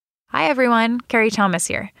everyone, Carrie Thomas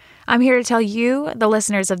here. I'm here to tell you, the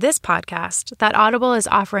listeners of this podcast, that Audible is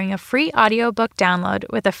offering a free audiobook download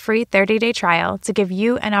with a free 30-day trial to give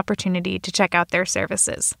you an opportunity to check out their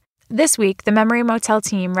services. This week, the Memory Motel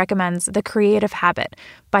team recommends The Creative Habit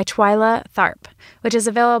by Twyla Tharp, which is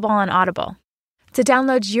available on Audible. To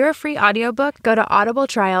download your free audiobook, go to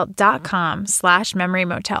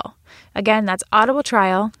audibletrial.com/memorymotel. Again, that's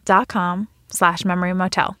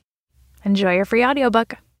audibletrial.com/memorymotel. Enjoy your free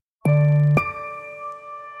audiobook.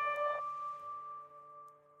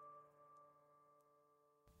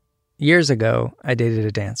 Years ago, I dated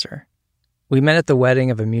a dancer. We met at the wedding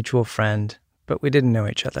of a mutual friend, but we didn't know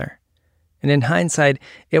each other. And in hindsight,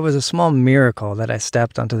 it was a small miracle that I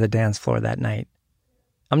stepped onto the dance floor that night.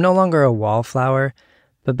 I'm no longer a wallflower,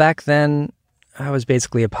 but back then, I was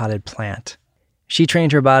basically a potted plant. She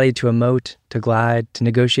trained her body to emote, to glide, to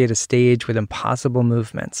negotiate a stage with impossible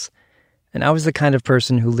movements. And I was the kind of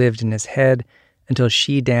person who lived in his head until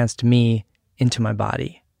she danced me into my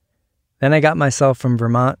body. Then I got myself from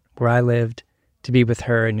Vermont, where I lived, to be with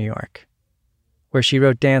her in New York, where she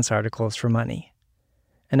wrote dance articles for money.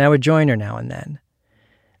 And I would join her now and then.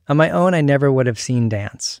 On my own, I never would have seen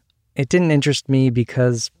dance. It didn't interest me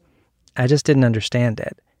because I just didn't understand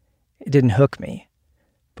it. It didn't hook me.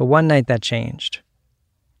 But one night that changed.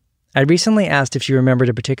 I recently asked if she remembered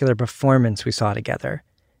a particular performance we saw together.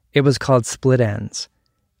 It was called Split Ends.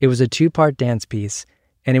 It was a 2-part dance piece,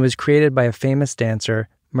 and it was created by a famous dancer,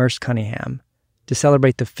 Merce Cunningham, to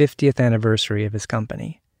celebrate the 50th anniversary of his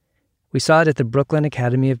company. We saw it at the Brooklyn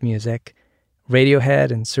Academy of Music.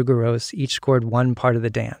 Radiohead and Sigur Rós each scored one part of the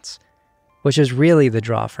dance, which is really the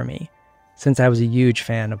draw for me, since I was a huge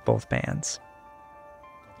fan of both bands.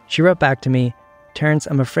 She wrote back to me, "Terrence,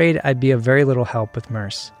 I'm afraid I'd be of very little help with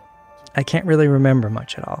Merce. I can't really remember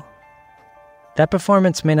much at all." That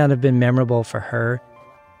performance may not have been memorable for her,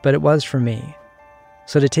 but it was for me.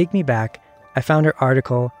 So to take me back, I found her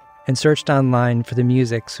article and searched online for the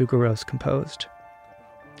music Sigur Rós composed.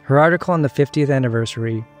 Her article on the 50th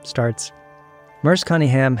anniversary starts, "Merce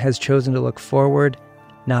Cunningham has chosen to look forward,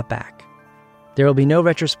 not back. There will be no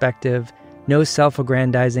retrospective, no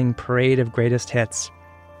self-aggrandizing parade of greatest hits.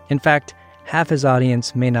 In fact, half his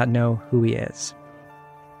audience may not know who he is.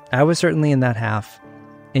 I was certainly in that half,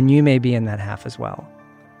 and you may be in that half as well.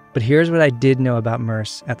 But here's what I did know about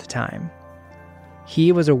Merce at the time.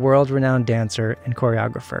 He was a world-renowned dancer and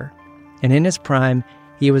choreographer, and in his prime,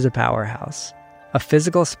 he was a powerhouse, a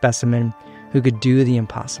physical specimen who could do the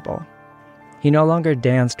impossible. He no longer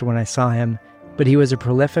danced when I saw him, but he was a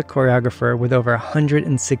prolific choreographer with over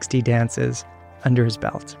 160 dances under his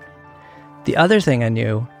belt. The other thing I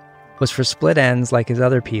knew was for Split Ends, like his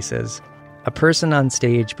other pieces, a person on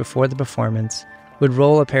stage before the performance would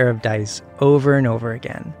roll a pair of dice over and over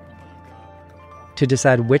again to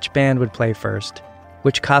decide which band would play first,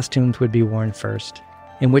 which costumes would be worn first,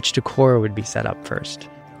 and which decor would be set up first.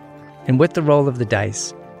 And with the roll of the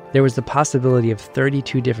dice, there was the possibility of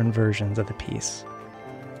 32 different versions of the piece.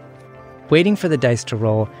 Waiting for the dice to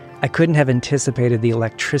roll, I couldn't have anticipated the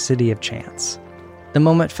electricity of chance. The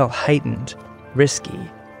moment felt heightened, risky.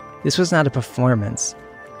 This was not a performance.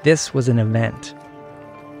 This was an event.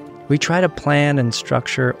 We try to plan and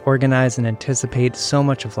structure, organize, and anticipate so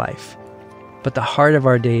much of life. But the heart of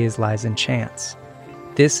our days lies in chance.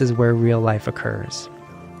 This is where real life occurs.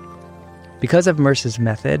 Because of Merce's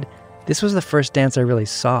method, this was the first dance I really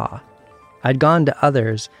saw. I'd gone to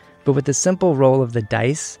others, but with the simple roll of the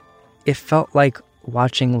dice, it felt like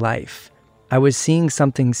watching life. I was seeing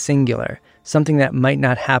something singular, something that might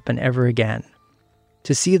not happen ever again.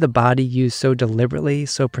 To see the body used so deliberately,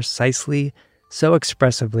 so precisely, so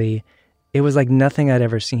expressively, it was like nothing I'd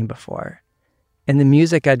ever seen before. And the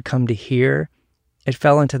music I'd come to hear, it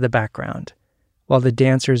fell into the background, while the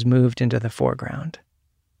dancers moved into the foreground.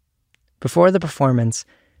 Before the performance,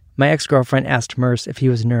 my ex-girlfriend asked Merce if he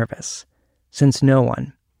was nervous, since no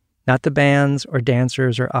one, not the bands or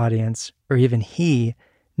dancers or audience, or even he,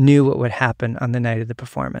 knew what would happen on the night of the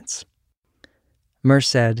performance. Merce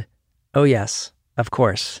said, "Oh yes, of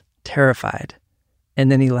course, terrified."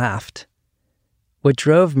 And then he laughed. What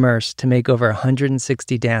drove Merce to make over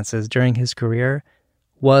 160 dances during his career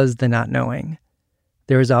was the not knowing.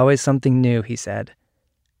 There was always something new, he said.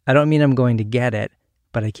 I don't mean I'm going to get it,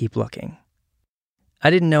 but I keep looking.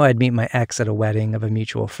 I didn't know I'd meet my ex at a wedding of a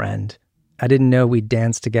mutual friend. I didn't know we'd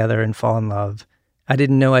dance together and fall in love. I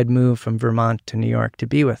didn't know I'd move from Vermont to New York to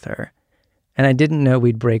be with her. And I didn't know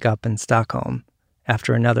we'd break up in Stockholm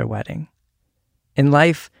after another wedding. In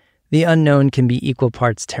life, the unknown can be equal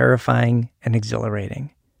parts terrifying and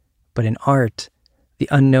exhilarating. But in art, the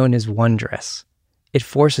unknown is wondrous. It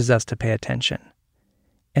forces us to pay attention.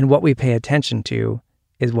 And what we pay attention to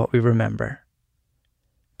is what we remember.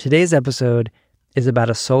 Today's episode is about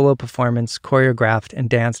a solo performance choreographed and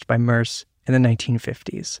danced by Merce in the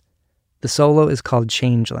 1950s. The solo is called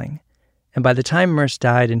Changeling, and by the time Merce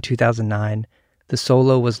died in 2009, the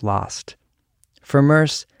solo was lost. For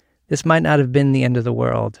Merce, this might not have been the end of the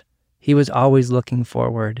world. He was always looking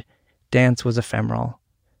forward. Dance was ephemeral.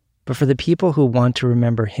 But for the people who want to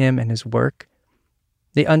remember him and his work,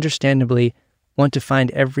 they understandably want to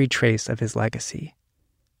find every trace of his legacy.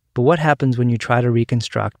 But what happens when you try to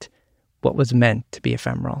reconstruct what was meant to be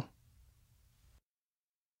ephemeral?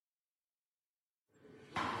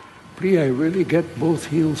 Plie, really get both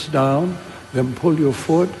heels down, then pull your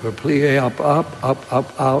foot, or plie up,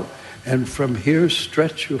 out, and from here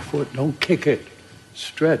stretch your foot. Don't kick it.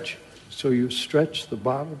 Stretch. So you stretch the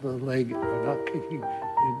bottom of the leg. You're not kicking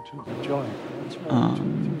into the joint. That's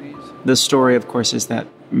right. The story, of course, is that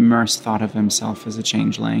Merce thought of himself as a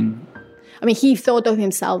changeling. I mean, he thought of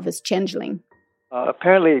himself as changeling.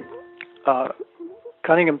 Apparently,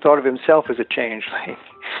 Cunningham thought of himself as a changeling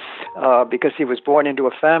because he was born into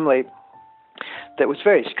a family that was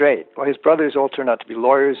very straight. Well, his brothers all turned out to be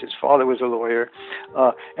lawyers. His father was a lawyer.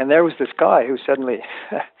 And there was this guy who suddenly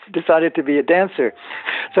decided to be a dancer.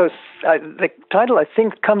 So the title, I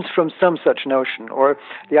think, comes from some such notion, or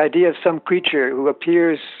the idea of some creature who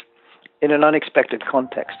appears in an unexpected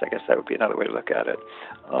context. I guess that would be another way to look at it.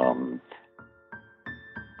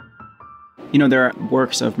 There are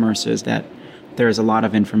works of Merce's that there's a lot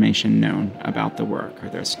of information known about the work.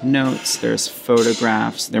 There's notes, there's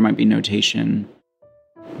photographs, there might be notation.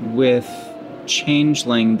 With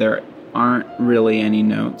Changeling, there aren't really any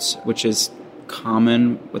notes, which is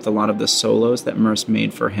common with a lot of the solos that Merce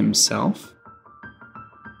made for himself.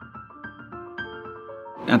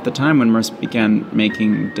 At the time when Merce began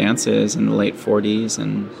making dances in the late 40s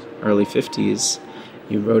and early 50s,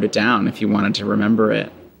 he wrote it down if you wanted to remember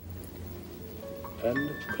it.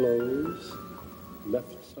 And close,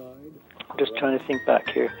 left side. Just trying to think back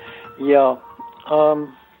here. Yeah.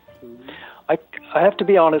 I have to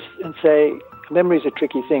be honest and say memory is a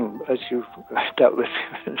tricky thing, as you doubtless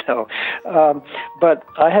know. But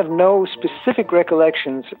I have no specific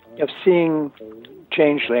recollections of seeing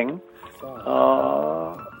Changeling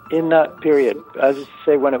in that period, as I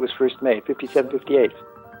say when it was first made, 57, 58. At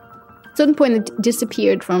a certain point, it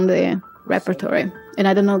disappeared from the repertory, and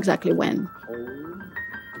I don't know exactly when.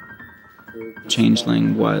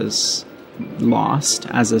 Changeling was lost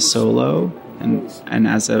as a solo and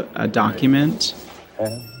as a document.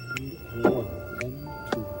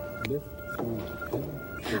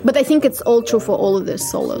 But I think it's all true for all of the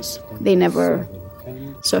solos. They never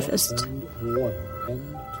surfaced.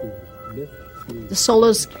 The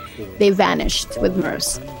solos, they vanished with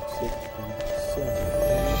Merce.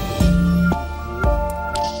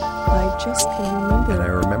 I just can't remember. And I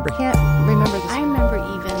remember. Can't remember this. I remember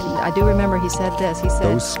even. I do remember he said this. He said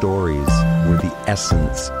Those stories were the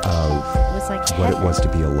essence of it was like what heaven. it was to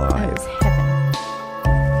be It alive. was heaven.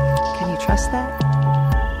 Can you trust that?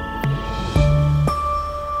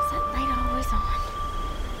 Is that light always on?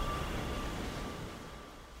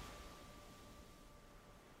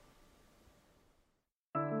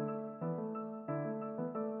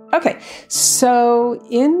 Okay, so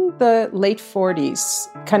in the late 40s,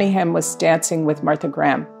 Cunningham was dancing with Martha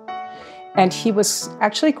Graham. And he was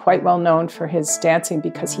actually quite well known for his dancing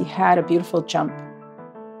because he had a beautiful jump.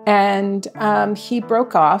 And he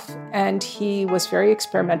broke off, and he was very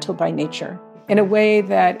experimental by nature in a way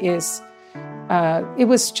that is, he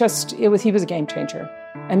was a game changer.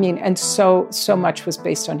 I mean, and so much was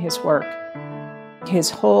based on his work. His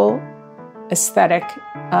whole aesthetic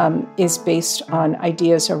is based on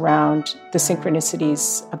ideas around the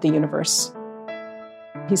synchronicities of the universe.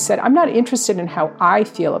 He said, I'm not interested in how I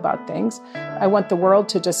feel about things. I want the world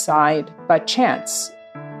to decide by chance.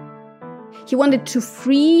 He wanted to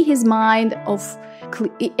free his mind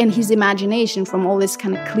and his imagination from all this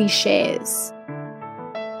kind of cliches.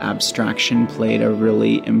 Abstraction played a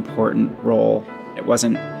really important role. It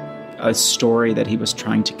wasn't a story that he was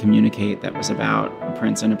trying to communicate that was about a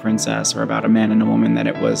prince and a princess or about a man and a woman, that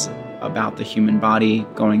it was about the human body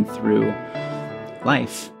going through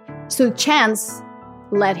life. So chance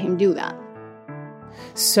let him do that.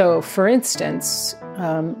 So, for instance,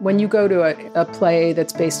 when you go to a play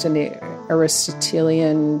that's based in the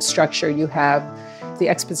Aristotelian structure, you have the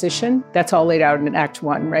exposition. That's all laid out in Act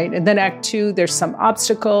 1, right? And then Act 2, there's some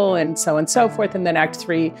obstacle and so forth. And then Act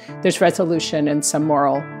 3, there's resolution and some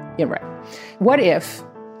moral. Yeah, right. What if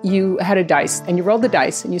you had a dice and you rolled the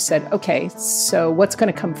dice and you said, okay, so what's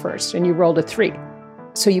going to come first? And you rolled a 3.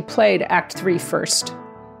 So you played Act 3 first.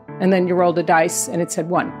 And then you rolled a dice and it said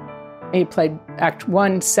 1. And you played act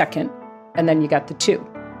 1 second, and then you got the 2.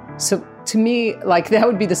 So to me, like, that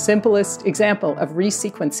would be the simplest example of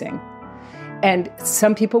resequencing. And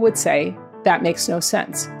some people would say that makes no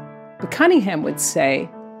sense. But Cunningham would say,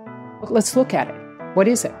 let's look at it. What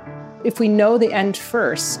is it? If we know the end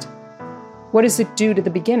first, what does it do to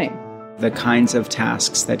the beginning? The kinds of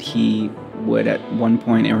tasks that he would at one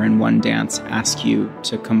point or in one dance ask you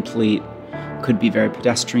to complete could be very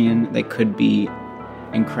pedestrian, they could be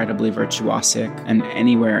incredibly virtuosic, and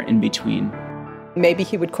anywhere in between. Maybe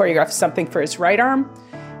he would choreograph something for his right arm,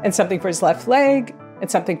 and something for his left leg,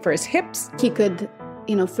 and something for his hips. He could,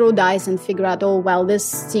 throw dice and figure out, this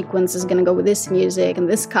sequence is going to go with this music, and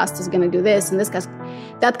this cast is going to do this, and this cast,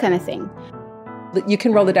 that kind of thing. You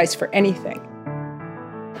can roll the dice for anything.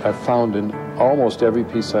 I've found in almost every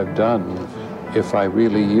piece I've done, if I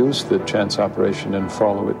really use the chance operation and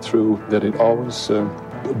follow it through, that it always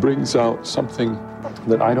brings out something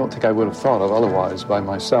that I don't think I would have thought of otherwise by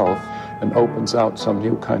myself, and opens out some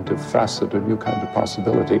new kind of facet, a new kind of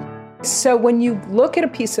possibility. So when you look at a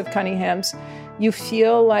piece of Cunningham's, you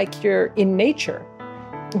feel like you're in nature,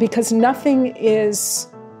 because nothing is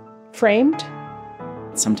framed.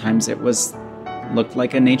 Sometimes it looked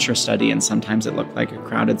like a nature study, and sometimes it looked like a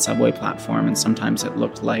crowded subway platform, and sometimes it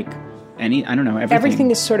looked like everything.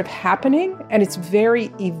 Everything is sort of happening, and it's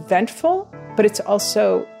very eventful, but it's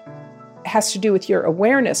also has to do with your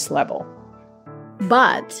awareness level.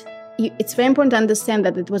 But it's very important to understand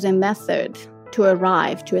that it was a method to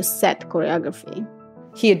arrive to a set choreography.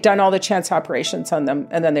 He had done all the chance operations on them,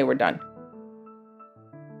 and then they were done.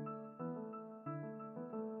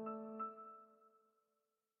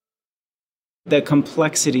 The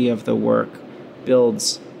complexity of the work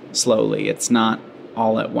builds slowly. It's not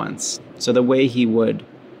all at once. So the way he would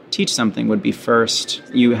teach something would be, first,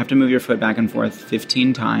 you have to move your foot back and forth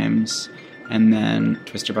 15 times, and then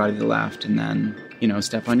twist your body to the left, and then,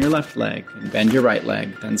 step on your left leg, and bend your right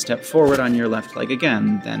leg, then step forward on your left leg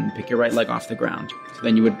again, then pick your right leg off the ground. So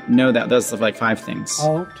then you would know that those are like 5 things.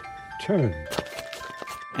 Out, turn.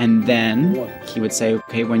 And then he would say,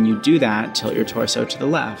 okay, when you do that, tilt your torso to the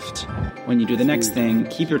left. When you do the next thing,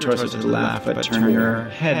 keep your torso to the left, but turn your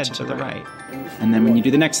head to the right. And then when you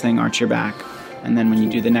do the next thing, arch your back. And then when you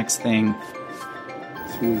do the next thing,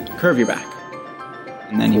 curve your back.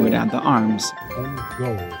 And then he would add the arms. And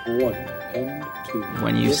go. 1 and 2.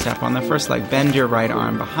 When you step on the first leg, bend your right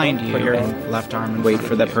arm behind you, put your left arm, and wait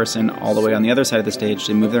for the person all the way on the other side of the stage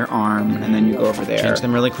to move their arm, and then you go over there, change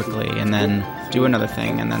them really quickly, and then do another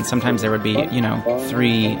thing. And then sometimes there would be,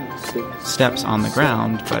 3 steps on the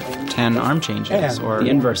ground, but 10 arm changes, or the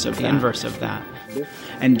inverse of that.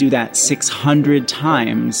 And do that 600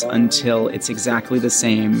 times until it's exactly the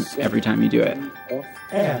same every time you do it.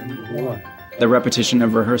 And 1. The repetition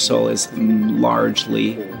of rehearsal is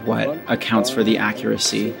largely what accounts for the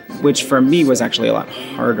accuracy, which for me was actually a lot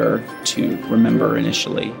harder to remember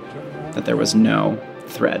initially, that there was no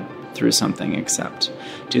thread through something except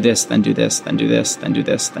do this, then do this, then do this, then do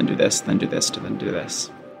this, then do this, then do this, then do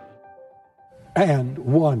this. And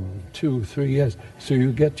 1, 2, 3, yes. So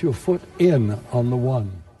you get your foot in on the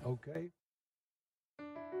 1, okay?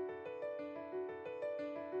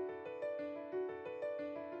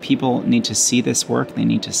 People need to see this work. They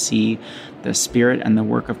need to see the spirit and the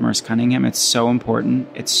work of Merce Cunningham. It's so important.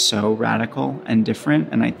 It's so radical and different.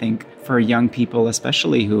 And I think for young people,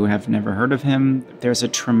 especially who have never heard of him, there's a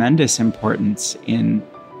tremendous importance in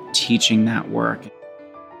teaching that work.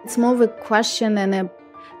 It's more of a question and a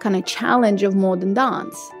kind of challenge of modern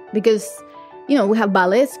dance. Because, we have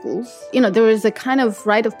ballet schools. There is a kind of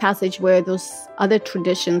rite of passage where those other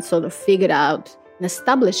traditions sort of figured out an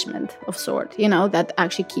establishment of sort, that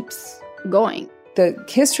actually keeps going. The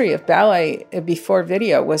history of ballet before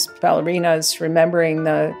video was ballerinas remembering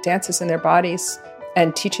the dances in their bodies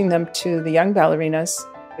and teaching them to the young ballerinas.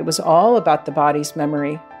 It was all about the body's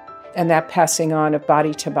memory and that passing on of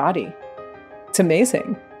body to body. It's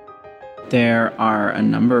amazing. There are a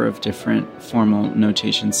number of different formal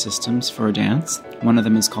notation systems for dance. One of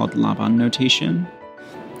them is called Laban notation.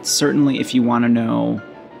 Certainly, if you want to know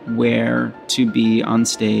where to be on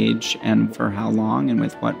stage and for how long and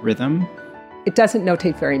with what rhythm. It doesn't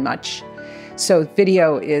notate very much. So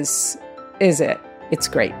video is it. It's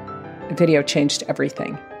great. Video changed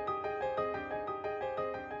everything.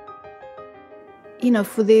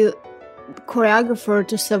 For the choreographer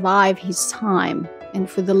to survive his time and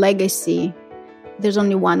for the legacy, there's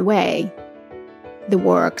only one way. The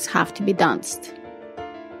works have to be danced.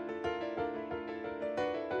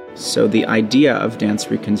 So the idea of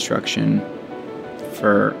dance reconstruction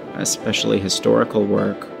for especially historical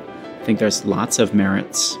work, I think there's lots of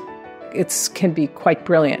merits. It can be quite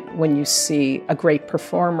brilliant when you see a great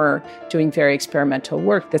performer doing very experimental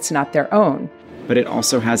work that's not their own. But it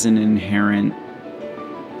also has an inherent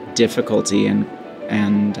difficulty and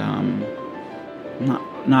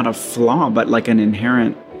not a flaw, but like an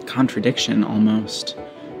inherent contradiction almost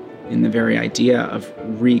in the very idea of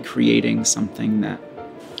recreating something that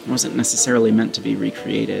wasn't necessarily meant to be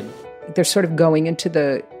recreated. They're sort of going into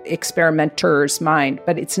the experimenter's mind,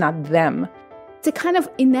 but it's not them. It's a kind of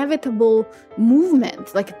inevitable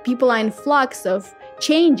movement. Like people are in flux of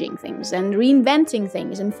changing things and reinventing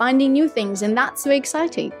things and finding new things, and that's so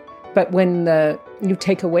exciting. But when you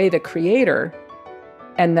take away the creator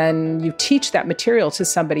and then you teach that material to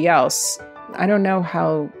somebody else, I don't know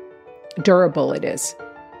how durable it is.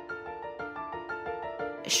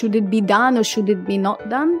 Should it be done or should it be not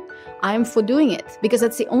done? I'm for doing it, because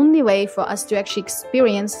that's the only way for us to actually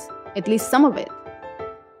experience at least some of it.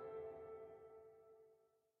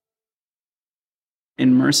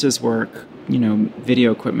 In Merce's work,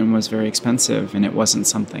 video equipment was very expensive, and it wasn't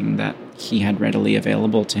something that he had readily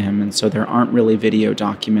available to him. And so there aren't really video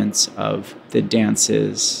documents of the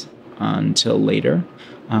dances until later.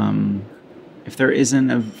 If there isn't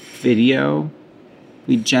a video,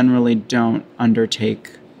 we generally don't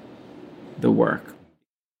undertake the work.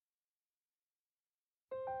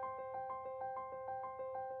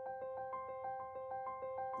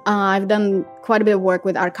 I've done quite a bit of work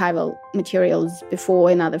with archival materials before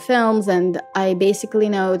in other films, and I basically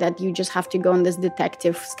know that you just have to go on this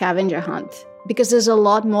detective scavenger hunt, because there's a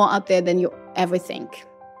lot more out there than you ever think.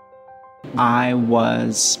 I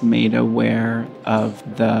was made aware of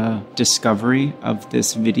the discovery of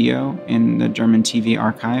this video in the German TV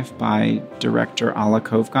archive by director Alla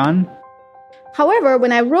Kovgan. However,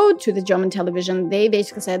 when I wrote to the German television, they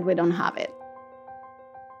basically said, we don't have it.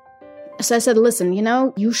 So I said, listen,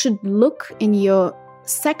 you should look in your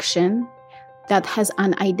section that has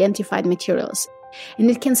unidentified materials.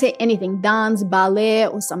 And it can say anything, dance, ballet,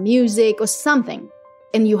 or some music or something.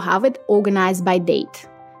 And you have it organized by date.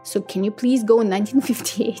 So can you please go in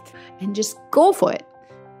 1958 and just go for it?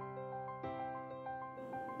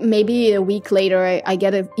 Maybe a week later, I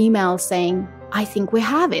get an email saying, I think we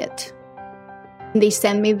have it. And they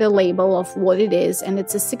send me the label of what it is, and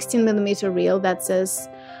it's a 16mm reel that says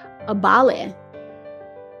a ballet.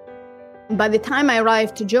 By the time I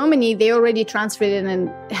arrived to Germany, they already transferred it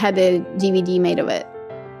and had a DVD made of it.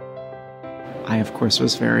 I, of course,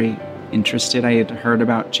 was very interested. I had heard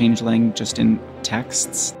about Changeling just in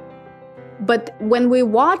texts. But when we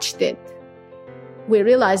watched it, we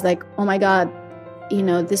realized, oh my God,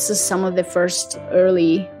 this is some of the first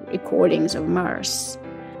early recordings of Merce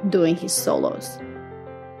doing his solos.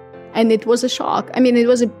 And it was a shock. It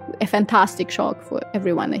was a fantastic shock for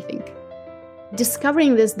everyone, I think.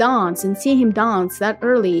 Discovering this dance and seeing him dance that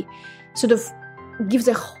early sort of gives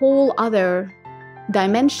a whole other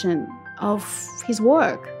dimension of his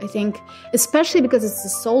work, I think, especially because it's the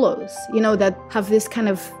solos, that have this kind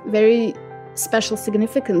of very special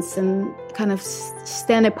significance and kind of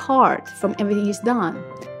stand apart from everything he's done.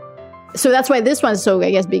 So that's why this one's so,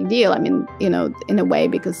 I guess, big deal. In a way,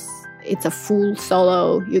 because it's a full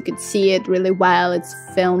solo. You could see it really well. It's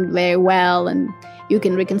filmed very well, and you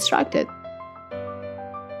can reconstruct it.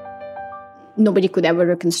 Nobody could ever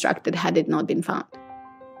reconstruct it had it not been found.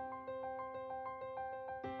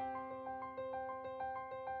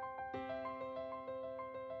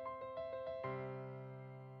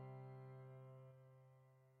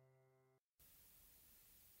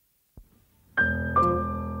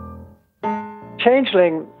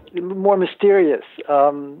 Changeling, more mysterious,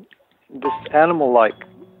 this animal-like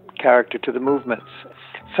character to the movements,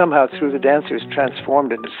 somehow through the dancers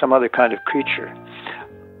transformed into some other kind of creature.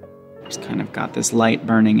 He's kind of got this light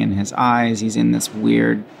burning in his eyes. He's in this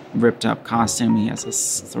weird, ripped-up costume. He has this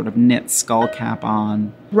sort of knit skull cap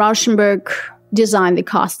on. Rauschenberg designed the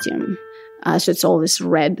costume. So it's all this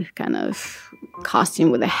red kind of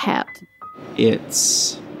costume with a hat.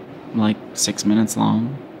 It's 6 minutes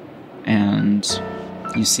long. And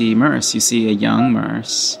you see Merce. You see a young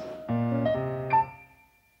Merce.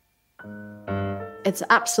 It's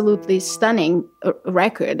absolutely stunning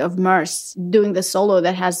record of Merce doing the solo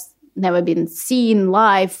that has never been seen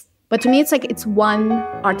live. But to me, it's one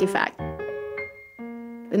artifact.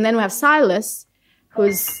 And then we have Silas,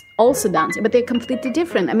 who's also dancing, but they're completely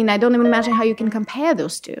different. I don't even imagine how you can compare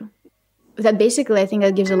those two. That basically, I think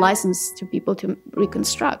that gives a license to people to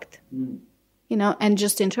reconstruct. And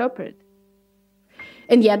just interpret.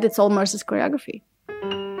 And yet it's all Merce's choreography.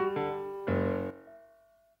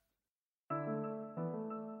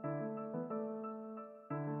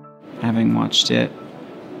 Having watched it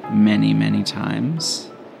many, many times,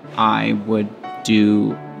 I would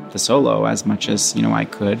do the solo as much as, I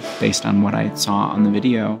could based on what I saw on the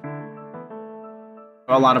video.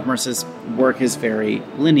 A lot of Merce's work is very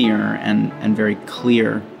linear and very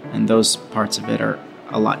clear, and those parts of it are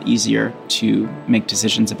a lot easier to make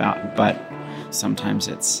decisions about, but sometimes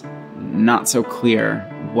it's not so clear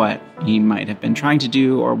what he might have been trying to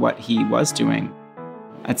do or what he was doing.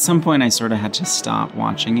 At some point, I sort of had to stop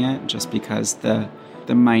watching it just because the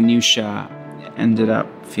minutia ended up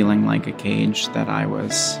feeling like a cage that I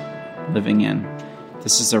was living in.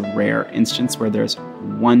 This is a rare instance where there's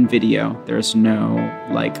one video. There's no,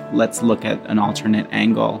 let's look at an alternate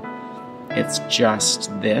angle. It's just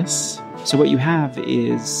this. So what you have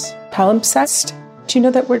is... Palimpsest? Do you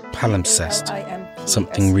know that word? Palimpsest.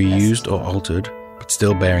 Something reused or altered, but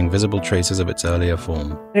still bearing visible traces of its earlier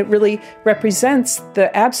form. It really represents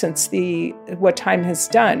the absence, what time has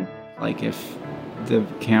done. Like if the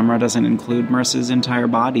camera doesn't include Merce's entire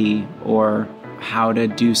body, or how to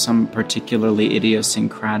do some particularly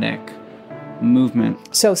idiosyncratic movement.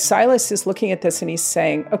 So Silas is looking at this and he's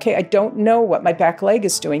saying, okay, I don't know what my back leg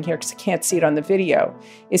is doing here because I can't see it on the video.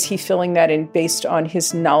 Is he filling that in based on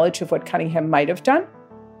his knowledge of what Cunningham might have done?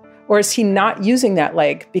 Or is he not using that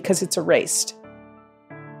leg because it's erased?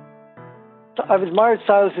 I've admired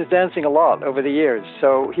Silas's dancing a lot over the years,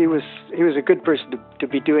 so he was a good person to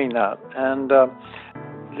be doing that. And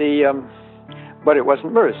but it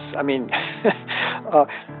wasn't Merce. I mean,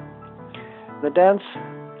 the dance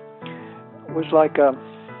was like a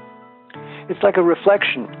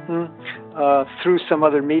reflection through some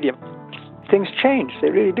other medium. Things change. They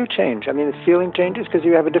really do change. I mean, the feeling changes because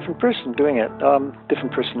you have a different person doing it,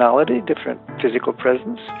 different personality, different physical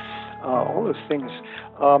presence, all those things.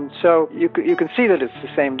 So you can see that it's the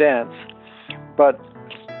same dance, but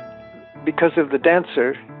because of the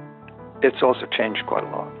dancer, it's also changed quite a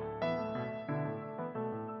lot.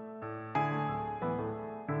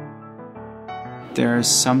 There's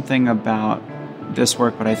something about this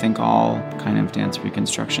work, but I think all kind of dance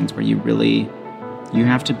reconstructions where you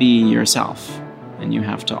have to be yourself and you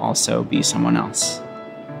have to also be someone else.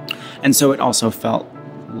 And so it also felt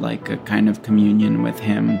like a kind of communion with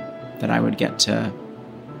him that I would get to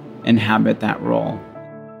inhabit that role.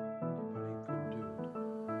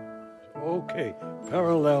 Okay,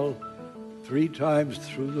 parallel, 3 times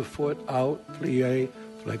through the foot, out, plie,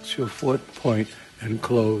 flex your foot, point, and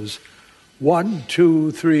close. 1,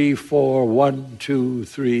 2, 3, 4, 1, 2,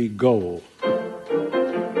 3, go.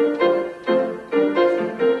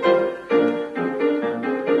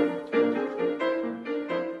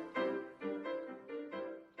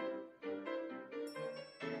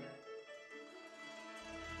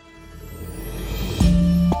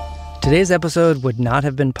 Today's episode would not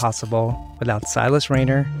have been possible without Silas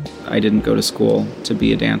Rayner. I didn't go to school to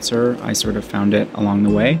be a dancer. I sort of found it along the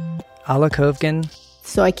way. Alla Kovgan.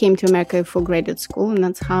 So I came to America for graduate school, and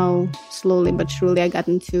that's how slowly but surely I got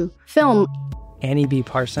into film. Annie B.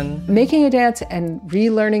 Parson. Making a dance and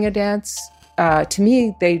relearning a dance, to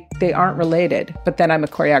me, they aren't related. But then I'm a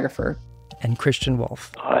choreographer. And Christian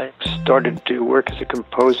Wolf. I started to work as a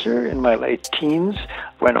composer in my late teens,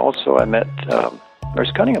 when also I met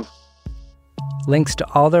Merce Cunningham. Links to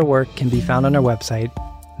all their work can be found on our website,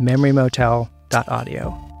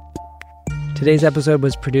 memorymotel.audio. Today's episode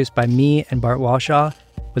was produced by me and Bart Walshaw,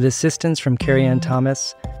 with assistance from Carrie Ann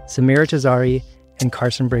Thomas, Samira Tazari, and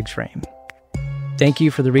Carson Briggs-Frame. Thank you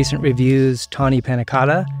for the recent reviews, Tawny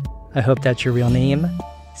Panicotta, I hope that's your real name,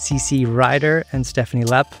 CC Ryder, and Stephanie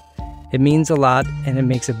Lepp. It means a lot, and it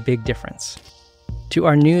makes a big difference. To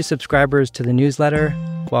our new subscribers to the newsletter,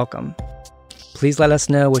 welcome. Please let us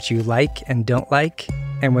know what you like and don't like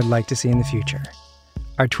and would like to see in the future.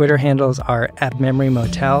 Our Twitter handles are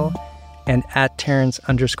 @MemoryMotel and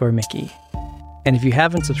 @Terrence_Mickey. And if you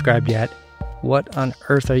haven't subscribed yet, what on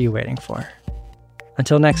earth are you waiting for?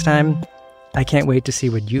 Until next time, I can't wait to see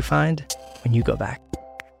what you find when you go back.